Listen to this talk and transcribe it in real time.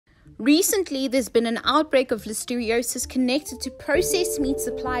Recently, there's been an outbreak of listeriosis connected to processed meat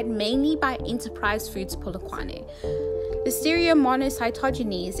supplied mainly by Enterprise Foods Polokwane. Listeria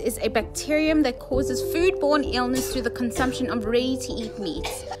monocytogenes is a bacterium that causes foodborne illness through the consumption of ready-to-eat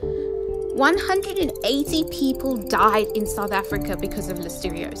meats. 180 people died in South Africa because of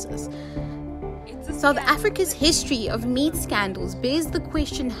listeriosis. South Africa's history of meat scandals bears the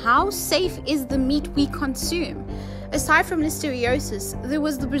question, how safe is the meat we consume? Aside from listeriosis, there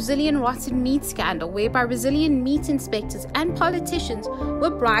was the Brazilian rotten meat scandal, whereby Brazilian meat inspectors and politicians were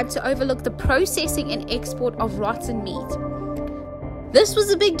bribed to overlook the processing and export of rotten meat. This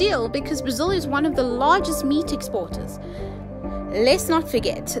was a big deal because Brazil is one of the largest meat exporters. Let's not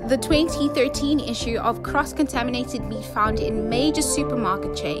forget the 2013 issue of cross-contaminated meat found in major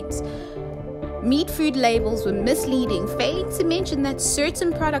supermarket chains. Meat food labels were misleading, failing to mention that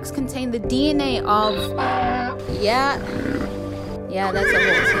certain products contain the DNA of... Yeah, that's a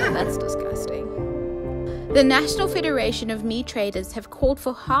horse. Yeah, that's disgusting. The National Federation of Meat Traders have called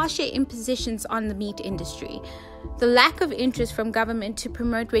for harsher impositions on the meat industry. The lack of interest from government to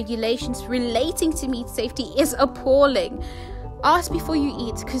promote regulations relating to meat safety is appalling. Ask before you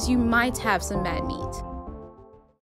eat, because you might have some bad meat.